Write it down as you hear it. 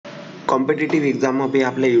Competitive exam hub या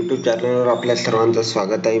आपल्या YouTube चॅनलवर आपल्या सर्वांचं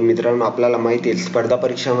स्वागत आहे. मित्रांनो, आपल्याला माहिती आहे स्पर्धा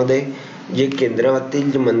परीक्षामध्ये जे केंद्रातील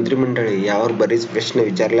जे मंत्रिमंडळ आहे यावर बरेच प्रश्न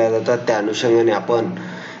विचारले जातात. त्या अनुषंगाने आपण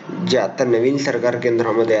जे आता नवीन सरकार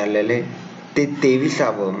केंद्रामध्ये आलेले ते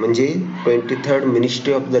 23वे म्हणजे 23rd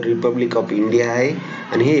ministry of the Republic of India आहे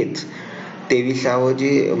आणि हेच 23वे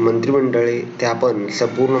जे मंत्रिमंडळ आहे ते आपण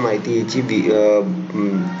संपूर्ण माहिती याची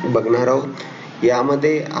बघणार आहोत.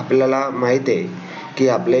 यामध्ये आपल्याला माहित आहे की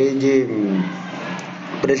आपले जे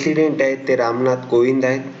प्रेसिडेंट आहेत ते रामनाथ कोविंद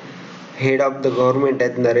आहेत, हेड ऑफ द गव्हर्नमेंट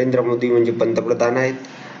आहेत नरेंद्र मोदी म्हणजे पंतप्रधान आहेत,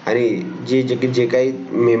 आणि जे काही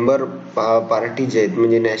मेंबर पार्टीज आहेत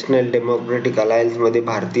म्हणजे नॅशनल डेमोक्रेटिक अलायन्स मध्ये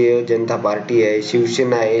भारतीय जनता पार्टी आहे,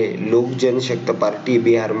 शिवसेना आहे, लोक जनशक्ती पार्टी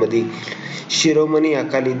बिहारमध्ये, शिरोमणी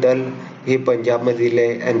अकाली दल हे पंजाबमधील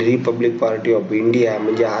आहे, आणि रिपब्लिक पार्टी ऑफ इंडिया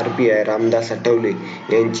म्हणजे RPI रामदास आठवले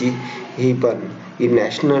यांची ही पण ही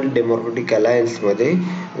नॅशनल डेमोक्रेटिक अलायन्स मध्ये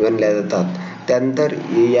गणल्या जातात. त्यानंतर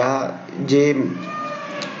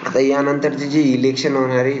आता यानंतरचे जे इलेक्शन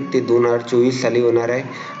होणार आहे ते 2024 साली होणार आहे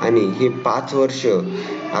आणि हे 5 वर्ष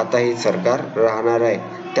आता हे सरकार राहणार आहे.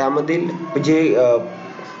 त्यामधील जे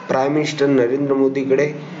प्राईम मिनिस्टर नरेंद्र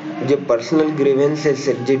मोदीकडे जे पर्सनल ग्रीव्हन्सेस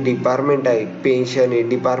जे डिपार्टमेंट आहे, पेन्शन आहे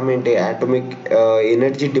डिपार्टमेंट आहे, ॲटॉमिक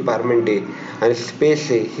एनर्जी डिपार्टमेंट आहे आणि स्पेस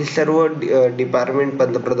आहे, हे सर्व डिपार्टमेंट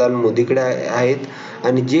पंतप्रधान मोदीकडे आहेत.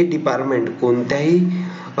 आणि जे डिपार्टमेंट कोणत्याही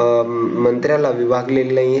मंत्र्याला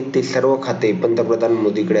विभागलेले नाही आहेत ते सर्व खाते पंतप्रधान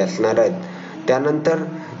मोदीकडे असणार आहेत. त्यानंतर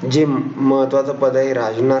जे महत्वाचं पद आहे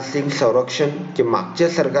राजनाथ सिंग संरक्षण, जे मागच्या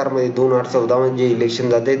सरकारमध्ये 2014 मध्ये जे इलेक्शन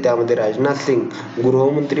झाले त्यामध्ये राजनाथ सिंग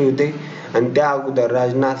गृहमंत्री होते आणि त्या अगोदर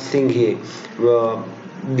राजनाथ सिंग हे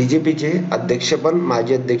BJPचे अध्यक्ष पण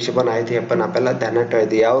माजी अध्यक्ष पण आहेत, हे पण आपल्याला ध्यानात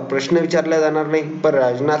ठेवायचे. यावर प्रश्न विचारला जाणार नाही, पण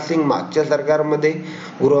राजनाथ सिंग मागच्या सरकारमध्ये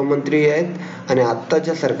गृहमंत्री आहेत आणि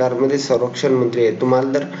आत्ताच्या सरकारमध्ये संरक्षण मंत्री आहेत.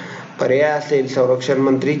 तुम्हाला जर पर्याय असेल संरक्षण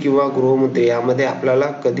मंत्री किंवा गृहमंत्री यामध्ये आपल्याला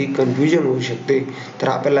कधी कन्फ्युजन होऊ शकते, तर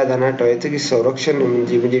आपल्याला ध्यानात ठेवायचं की संरक्षण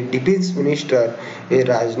म्हणजे डिफेन्स मिनिस्टर हे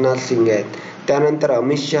राजनाथ सिंग आहेत. त्यानंतर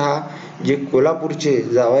अमित शहा जे कोल्हापूरचे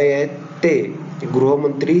जावई आहेत ते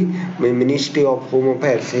गृहमंत्री मिनिस्ट्री ऑफ होम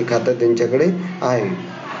अफेअर्स हे खातं त्यांच्याकडे आहे.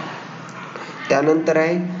 त्यानंतर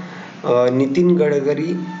आहे नितीन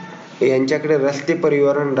गडकरी यांच्याकडे रस्ते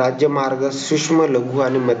परिवहन, राज्यमार्ग, सूक्ष्म लघु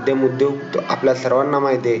आणि मध्यम उद्योग. आपल्या सर्वांना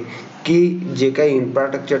माहिती आहे की जे काही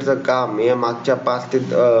इन्फ्रास्ट्रक्चरचं काम या मागच्या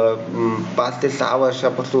 5 ते 6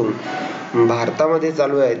 वर्षापासून भारतामध्ये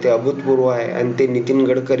चालू आहे ते अभूतपूर्व आहे आणि ते नितीन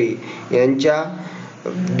गडकरी यांच्या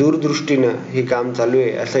दूरदृष्टीनं हे काम चालू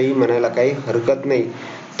आहे असंही म्हणायला काही हरकत नाही.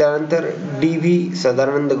 त्यानंतर DV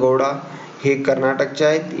सदानंद गौडा हे कर्नाटकचे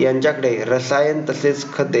आहेत, यांच्याकडे रसायन तसेच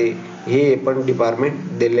खते हे पण डिपार्टमेंट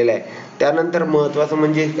दिलेलं आहे. त्यानंतर महत्वाचं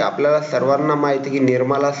म्हणजे आपल्याला सर्वांना माहिती की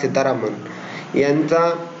निर्मला सीतारामन यांचा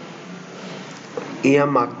या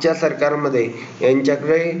मागच्या सरकारमध्ये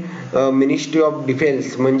यांच्याकडे मिनिस्ट्री ऑफ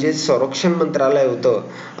डिफेन्स म्हणजे संरक्षण मंत्रालय होतं.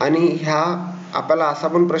 आणि ह्या आपल्याला असा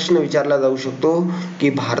पण प्रश्न विचारला जाऊ शकतो की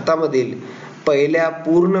भारतामधील पहिल्या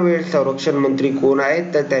पूर्ण वेळ संरक्षण मंत्री कोण आहेत,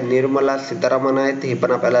 तर त्या निर्मला सीतारामन आहेत, हे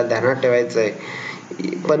पण आपल्याला ध्यानात ठेवायचं आहे.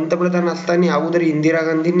 पंतप्रधान असताना अगोदर इंदिरा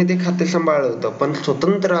गांधींनी ते खाते सांभाळलं होतं, पण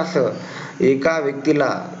स्वतंत्र असं एका व्यक्तीला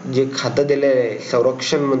जे खातं दिलेलं आहे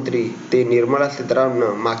संरक्षण मंत्री ते निर्मला सीतारामन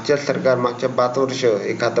मागच्या 5 वर्ष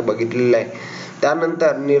हे खातं बघितलेलं आहे.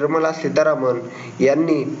 त्यानंतर निर्मला सीतारामन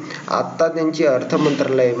यांनी आता त्यांची अर्थ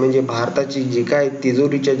मंत्रालय म्हणजे भारताची जी काय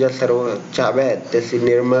तिजोरीच्या ज्या सर्व चाव्या आहेत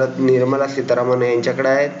त्या निर्मला सीतारामन यांच्याकडे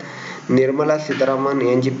आहेत. निर्मला सीतारामन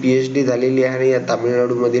यांची PhD झालेली आहे, या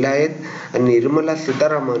तामिळनाडू मधील आहेत. आणि निर्मला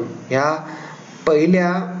सीतारामन ह्या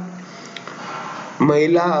पहिल्या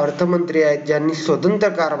महिला अर्थमंत्री आहेत ज्यांनी स्वतंत्र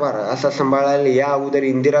कारभार असा सांभाळला. या अगोदर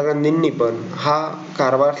इंदिरा गांधींनी पण हा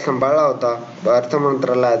कारभार सांभाळला होता अर्थ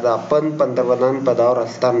मंत्रालयाचा, पण पंतप्रधान पदावर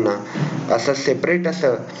असताना असं सेपरेट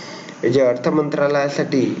असं जे अर्थ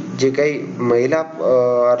मंत्रालयासाठी जे काही महिला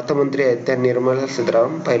अर्थमंत्री आहेत त्या निर्मला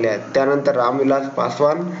सीतारामन पहिल्या आहेत. त्यानंतर रामविलास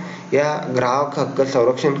पासवान या ग्राहक हक्क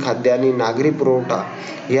संरक्षण, खाद्य आणि नागरी पुरवठा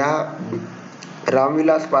या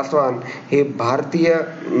रामविलास पासवान हे भारतीय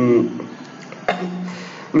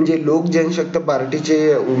म्हणजे लोक जनशक्ती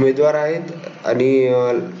पार्टीचे उमेदवार आहेत आणि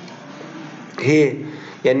हे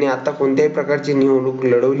यांनी आता कोणत्याही प्रकारची निवडणूक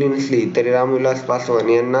लढवली नसली तरी रामविलास पासवान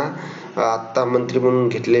यांना आता मंत्री म्हणून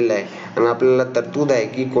घेतलेलं आहे. आणि आपल्याला तरतूद आहे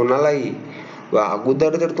की कोणालाही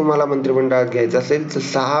अगोदर जर तुम्हाला मंत्रिमंडळात घ्यायचं असेल तर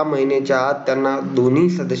 6 महिन्याच्या आत त्यांना दोन्ही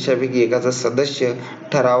सदस्यापैकी एकाचं सदस्य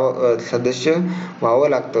व्हावं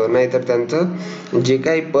लागतं, नाहीतर त्यांचं जे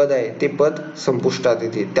काही पद आहे ते पद संपुष्टात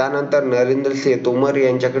येते. त्यानंतर नरेंद्र सिंह तोमर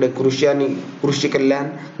यांच्याकडे कृषी आणि कृषी कल्याण,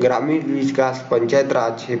 ग्रामीण विकास, पंचायत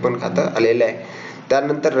राज हे पण खातं आलेलं आहे.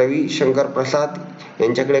 त्यानंतर रविशंकर प्रसाद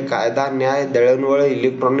यांच्याकडे कायदा, न्याय, दळणवळण,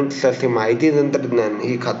 इलेक्ट्रॉनिक्स तसे माहिती तंत्रज्ञान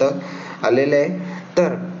हे खातं आलेलं आहे.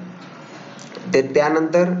 तर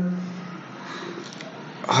त्यानंतर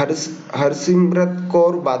हरसिमरत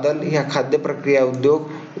कौर बादल ह्या खाद्य प्रक्रिया उद्योग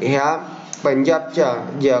ह्या पंजाबच्या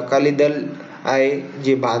जे अकाली दल आहे,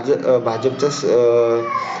 जे भाजपचं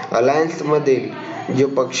अलायन्स मध्ये जे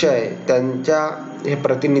पक्ष आहे त्यांच्या हे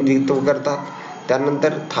प्रतिनिधित्व करतात.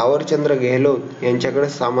 त्यानंतर थावरचंद्र गेहलोत यांच्याकडे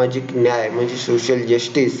सामाजिक न्याय म्हणजे सोशल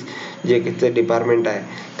जस्टिस जे डिपार्टमेंट आहे.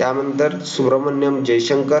 त्यानंतर सुब्रमण्यम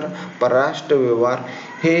जयशंकर परराष्ट्र व्यवहार.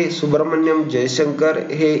 हे सुब्रमण्यम जयशंकर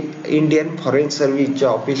हे इंडियन फॉरेन सर्व्हिसचे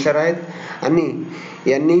ऑफिसर आहेत आणि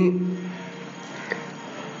यांनी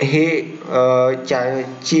हे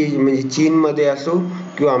म्हणजे चीनमध्ये असो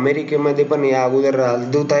किंवा अमेरिकेमध्ये पण या अगोदर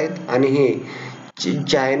राजदूत आहेत आणि हे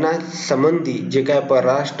चायना संबंधी जे काय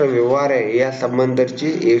परराष्ट्र व्यवहार आहे या संबंधीचे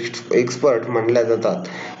एक्सपर्ट मानले जातात.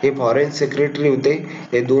 हे फॉरेन सेक्रेटरी होते.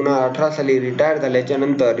 हे 2018 साली रिटायर झाल्याच्या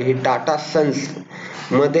नंतर हे टाटा सन्स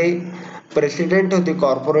मध्ये प्रेसिडेंट होते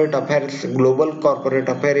corporate affairs, global corporate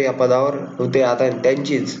affair या पदावर होते. आता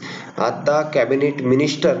त्यांचीच आता कॅबिनेट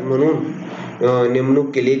मिनिस्टर म्हणून नेमणूक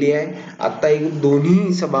केलेली आहे. आता एक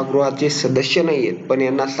दोन्ही सभागृहाचे सदस्य नाही आहेत, पण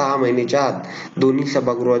यांना 6 महिन्याच्या आत दोन्ही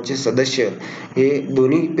सभागृहाचे सदस्य हे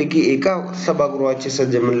दोन्ही पैकी एका सभागृहाचे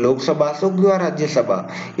सदस्य म्हणजे लोकसभा असो किंवा राज्यसभा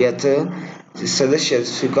याचं सदस्य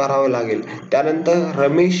स्वीकारावं लागेल. त्यानंतर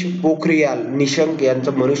रमेश पोखरियाल निशंक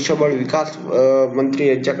यांचं मनुष्यबळ विकास मंत्री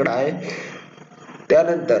यांच्याकडे आहे.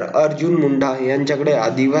 त्यानंतर अर्जुन मुंडा यांच्याकडे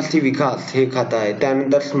आदिवासी विकास हे खातं आहे.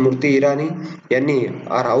 त्यानंतर स्मृती इराणी यांनी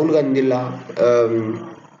राहुल गांधीला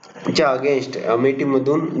च्या अगेन्स्ट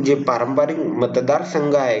अमेठीमधून जे पारंपरिक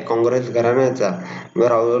मतदारसंघ आहे काँग्रेस घराण्याचा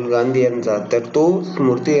राहुल गांधी यांचा, तर तो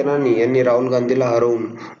स्मृती इराणी यांनी राहुल गांधीला हरवून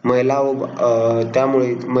महिला व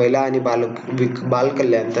त्यामुळे महिला आणि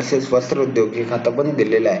बालकल्याण तसेच वस्त्रोद्योग हे खातं पण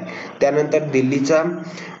दिलेलं आहे. त्यानंतर दिल्लीचा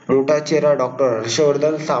मोठा चेहरा डॉक्टर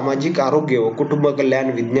हर्षवर्धन सामाजिक आरोग्य व कुटुंब कल्याण,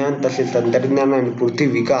 विज्ञान तसेच तंत्रज्ञान आणि पृथ्वी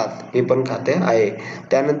विकास हे पण खाते आहे.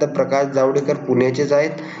 त्यानंतर प्रकाश जावडेकर पुण्याचेच आहेत.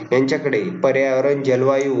 यांच्याकडे पर्यावरण,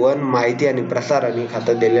 जलवायू, वन, माहिती आणि प्रसारण हे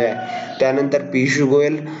खातं दिलेलं आहे. त्यानंतर पियुष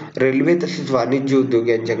गोयल रेल्वे तसेच वाणिज्य उद्योग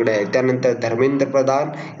यांच्याकडे आहे. त्यानंतर धर्मेंद्र प्रधान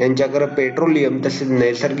यांच्याकडे पेट्रोलियम तसेच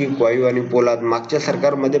नैसर्गिक वायू आणि पोलाद. मागच्या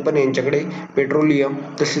सरकारमध्ये पण यांच्याकडे पेट्रोलियम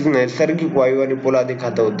तसेच नैसर्गिक वायू आणि पोलाद हे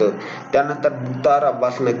खातं होतं. त्यानंतर मुख्तार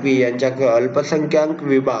अब्बास नक्वी यांच्याकडे अल्पसंख्याक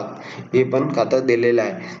विभाग हे पण खातं दिलेलं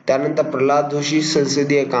आहे. त्यानंतर प्रल्हाद जोशी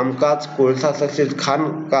संसदीय कामकाज, कोळसा तसेच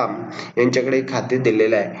खाणकाम यांच्याकडे खाते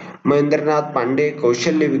दिलेलं आहे. महेंद्रनाथ पांडे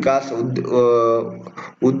कौशल्य विकास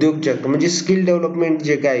उद्योगजक म्हणजे स्किल डेव्हलपमेंट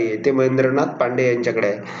जे काय आहे ते महेंद्रनाथ पांडे यांच्याकडे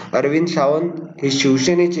आहे. अरविंद सावंत हे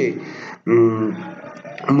शिवसेनेचे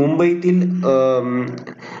मुंबईतील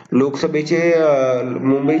लोकसभेचे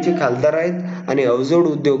मुंबईचे खासदार आहेत आणि अवजड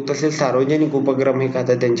उद्योग तसेच सार्वजनिक उपक्रम हे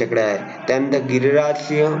खातं त्यांच्याकडे आहे. त्यानंतर गिरिराज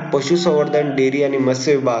सिंह पशुसंवर्धन, डेअरी आणि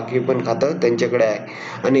मत्स्य विभाग हे पण खातं त्यांच्याकडे आहे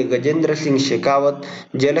आणि गजेंद्र सिंग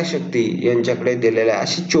शेखावत जलशक्ती यांच्याकडे दिलेलं आहे.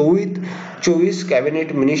 अशी 24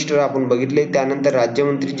 कॅबिनेट मिनिस्टर आपण बघितले. त्यानंतर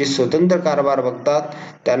राज्यमंत्री जे स्वतंत्र कारभार बघतात.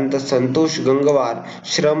 त्यानंतर संतोष गंगवार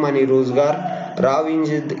श्रम आणि रोजगार, राव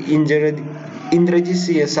इंद्रजित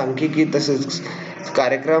सिंह सांख्यिकी तसेच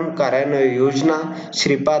कार्यक्रम कार्यान्वयन योजना,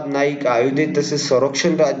 श्रीपाद नाईक आयुधे तसेच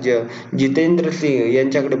संरक्षण राज्य, जितेंद्र सिंह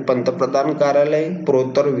यांच्याकडे पंतप्रधान कार्यालय,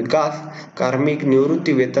 पूर्वोत्तर विकास, कार्मिक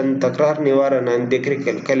निवृत्ती वेतन, तक्रार निवारण आणि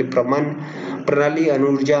देखरेखीखाली प्रणाली,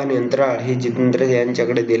 अणुऊर्जा आणि अंतराळ हे जितेंद्र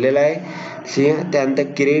यांच्याकडे दिलेलं आहे सिंह. त्यानंतर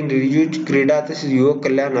किरेन रिजिजू क्रीडा तसेच युवक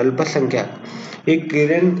कल्याण, अल्पसंख्याक हे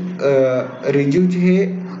किरेन रिजिजू हे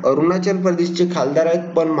अरुणाचल प्रदेशचे खासदार आहेत,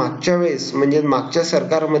 पण मागच्या वेळेस म्हणजे मागच्या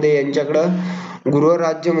सरकारमध्ये यांच्याकडं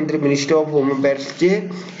गृहराज्यमंत्री मिनिस्टर ऑफ होम अफेअर्सचे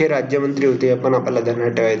हे राज्यमंत्री होते. आपण आपल्याला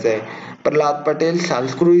ध्यानात ठेवायचं आहे. प्रल्हाद पटेल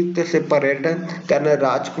सांस्कृतिक तसेच पर्यटन, त्यानंतर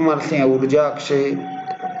राजकुमार सिंह ऊर्जा अक्षय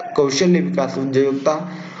कौशल्य विकास उद्योजकता,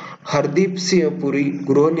 हरदीप सिंह पुरी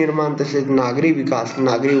गृहनिर्माण तसेच नागरी विकास,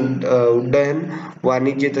 नागरी उड्डयन,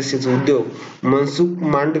 वाणिज्य तसेच उद्योग, मनसुख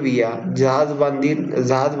मांडविया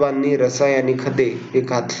जहाजबांधणी, रसायन आणि खते हे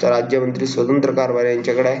खाते राज्यमंत्री स्वतंत्र कारभार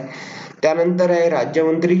यांच्याकडे आहे. त्यानंतर आहे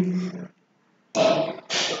राज्यमंत्री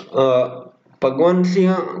भगवंत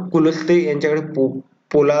सिंह कुलस्ते यांच्याकडे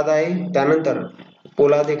पोलाद आहे. त्यानंतर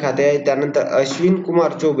पोलाद हे खाते आहे. त्यानंतर अश्विन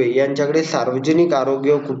कुमार चौबे यांच्याकडे सार्वजनिक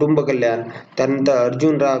आरोग्य व कुटुंब कल्याण. त्यानंतर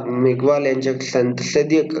अर्जुन राम मेघवाल यांच्याकडे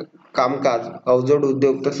संसदीय कामकाज, अवजड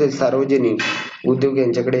उद्योग तसेच सार्वजनिक उद्योग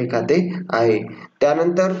यांच्याकडे हे खाते आहे.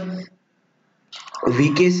 त्यानंतर व्ही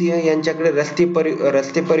के सिंह यांच्याकडे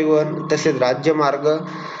रस्ते परिवहन तसेच राज्यमार्ग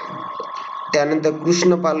त्यानंतर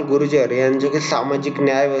कृष्णपाल गुर्जर यांच्याकडे सामाजिक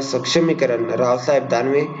न्याय व सक्षमीकरण, रावसाहेब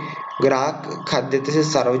दानवे ग्राहक खाद्य तसेच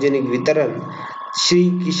सार्वजनिक वितरण, श्री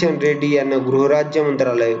किशन रेड्डी यांना गृहराज्य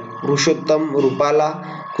मंत्रालय, पुरुषोत्तम रुपाला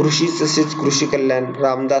कृषी तसेच कृषी कल्याण,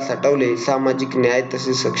 रामदास आठवले सामाजिक न्याय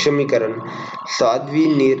तसेच सक्षमीकरण, साध्वी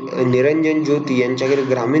निरंजन ज्योती यांच्याकडे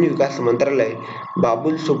ग्रामीण विकास मंत्रालय,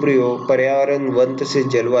 बाबुल सुप्रियो पर्यावरण वन तसेच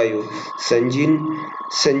जलवायू,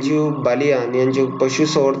 संजीव बालियान यांचे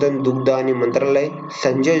पशुसंवर्धन दुग्ध आणि मंत्रालय,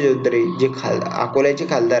 संजय जोत्रे जे अकोल्याचे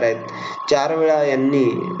खासदार आहेत, 4 वेळा यांनी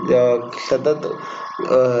सतत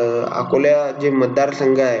अकोला जे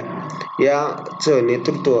मतदारसंघ आहे याचं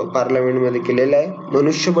नेतृत्व पार्लमेंटमध्ये केलेलं आहे.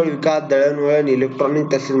 मनुष्यबळ विकास, दळणवळण, इलेक्ट्रॉनिक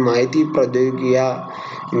तसेच माहिती प्रौद्योगिकी या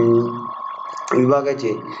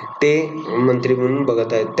विभागाचे ते मंत्री म्हणून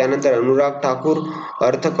बघत आहेत. त्यानंतर अनुराग ठाकूर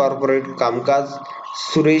अर्थ कॉर्पोरेट कामकाज,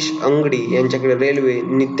 सुरेश अंगडी यांच्याकडे रेल्वे,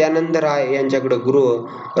 नित्यानंद राय यांच्याकडे गृह,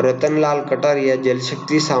 रतनलाल कटारिया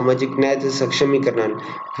जलशक्ती सामाजिक न्याय सक्षमीकरण,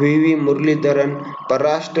 व्ही मुरलीधरन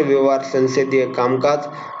परराष्ट्र व्यवहार संसदीय कामकाज,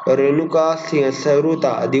 रेणुका सिंह सरुता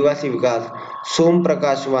आदिवासी विकास, सोम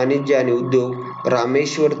प्रकाश वाणिज्य आणि उद्योग,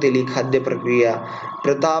 रामेश्वर तेली खाद्य प्रक्रिया,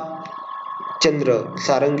 प्रताप चंद्र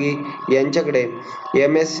सारंगी यांच्याकडे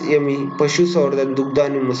MSME पशुसंवर्धन दुग्ध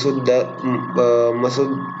आणि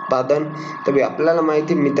मत्स्योत्पादन. तर आपल्याला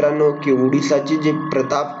माहिती मित्रांनो की ओडिसाचे जे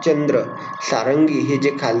प्रतापचंद्र सारंगी हे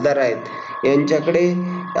जे खासदार आहेत यांच्याकडे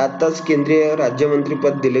आताच केंद्रीय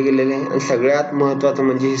राज्यमंत्रीपद दिले गेलेले आहे. सगळ्यात महत्त्वाचं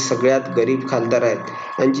म्हणजे हे सगळ्यात गरीब खासदार आहेत.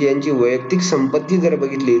 यांची वैयक्तिक संपत्ती जर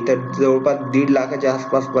बघितली तर जवळपास 1.5 लाखाच्या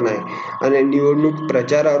आसपास पण आहे. आणि निवडणूक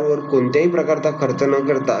प्रचारावर कोणत्याही प्रकारचा खर्च न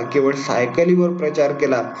करता केवळ सायकलीवर प्रचार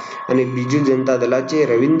केला. आणि बिजू जनता दलाचे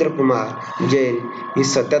रवींद्र कुमार जैन ही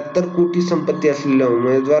 77 कोटी संपत्ती असलेल्या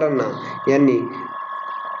उमेदवारांना यांनी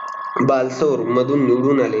बालसोर मधून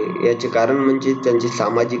निवडून आले. याचे कारण म्हणजे त्यांचे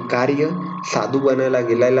सामाजिक कार्य, साधू बनायला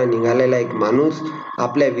गेलेला निघालेला एक माणूस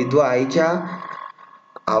आपल्या विधवा आईच्या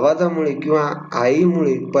आवाजामुळे किंवा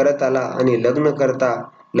आईमुळे परत आला आणि लग्न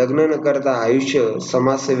न करता आयुष्य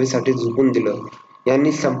समाजसेवेसाठी झोकून दिलं.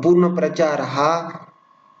 यांनी संपूर्ण प्रचार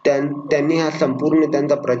त्यांनी हा संपूर्ण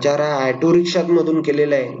त्यांचा प्रचार हा ऑटो रिक्षामधून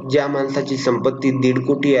केलेला आहे. ज्या माणसाची संपत्ती 1.5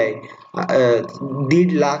 कोटी आहे,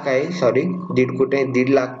 1.5 लाख आहे, 1.5 कोटी आहे, 1.5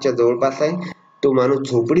 लाखच्या जवळपास आहे. तो माणूस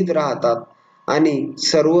झोपडीत राहतात आणि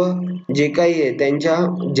सर्व जे काही आहे त्यांच्या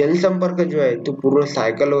जनसंपर्क जो आहे तो पूर्ण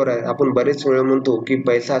सायकलवर आहे. आपण बरेच वेळा म्हणतो की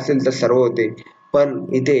पैसा असेल तर सर्व होते, पण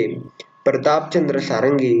इथे प्रतापचंद्र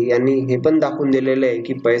सारंगी यांनी हे पण दाखवून दिलेलं आहे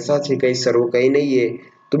की पैसाच हे काही सर्व काही नाहीये.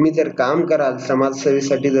 तुम्ही जर काम कराल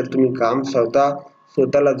समाजसेवेसाठी, जर तुम्ही काम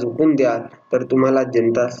स्वतःला झोकून द्याल तर तुम्हाला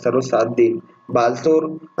जनता सर्व साथ देईल. बालसोर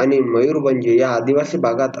आणि मयूरभंज या आदिवासी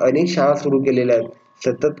भागात अनेक शाळा सुरू केलेल्या आहेत.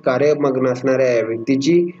 सतत कार्यमग्न असणाऱ्या या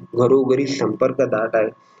व्यक्तीची घरोघरी संपर्क दाट आहे.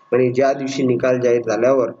 आणि ज्या दिवशी निकाल जाहीर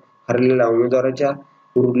झाल्यावर हरलेल्या उमेदवाराच्या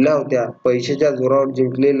उरल्या होत्या पैशाच्या जोरावर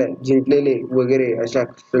जिंकलेले वगैरे अशा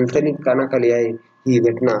सनसनीत कानाखाली आहे. ही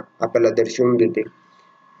घटना आपल्याला दर्शवून देते.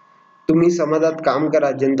 तुम्ही समाजात काम करा,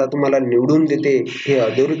 जनता तुम्हाला निवडून देते, हे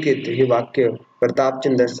अधोरेखित हे वाक्य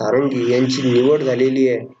प्रतापचंद्र सारंगी यांची निवड झालेली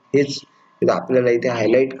आहे हेच आपल्याला इथे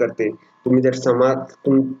हायलाइट करते. तुम्ही जर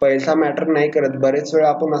पैसा मॅटर नाही करत. बरेच वेळा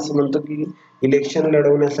आपण असं म्हणतो की इलेक्शन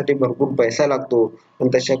लढवण्यासाठी भरपूर पैसा लागतो, पण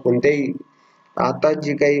तशा कोणत्याही आता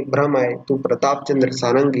जे काही भ्रम आहे तो प्रतापचंद्र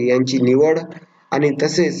सारंगी यांची निवड आणि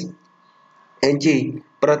तसेच यांची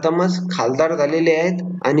प्रथमच खासदार झालेले आहेत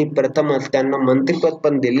आणि प्रथमच त्यांना मंत्रिपद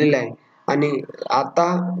पण दिलेले आहे. आणि आता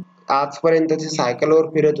आजपर्यंत ते सायकलवर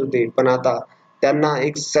फिरत होते, पण आता त्यांना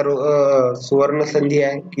एक सुवर्ण संधी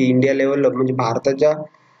आहे की इंडिया लेवल म्हणजे भारताच्या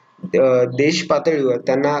देश पातळीवर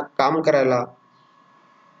त्यांना काम करायला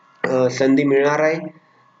संधी मिळणार आहे.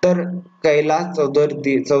 तर कैलास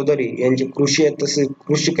चौधरी यांची कृषी तसेच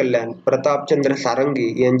कृषी कल्याण, प्रतापचंद्र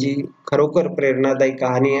सारंगी यांची खरोखर प्रेरणादायी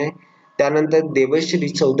कहाणी आहे. त्यानंतर देवश्री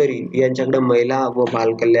चौधरी यांच्याकडे महिला व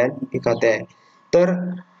बाल कल्याण हे खाते आहे. तर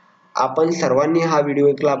आपण सर्वांनी हा व्हिडिओ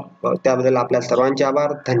ऐकला त्याबद्दल आपल्या सर्वांचे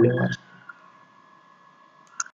आभार. धन्यवाद.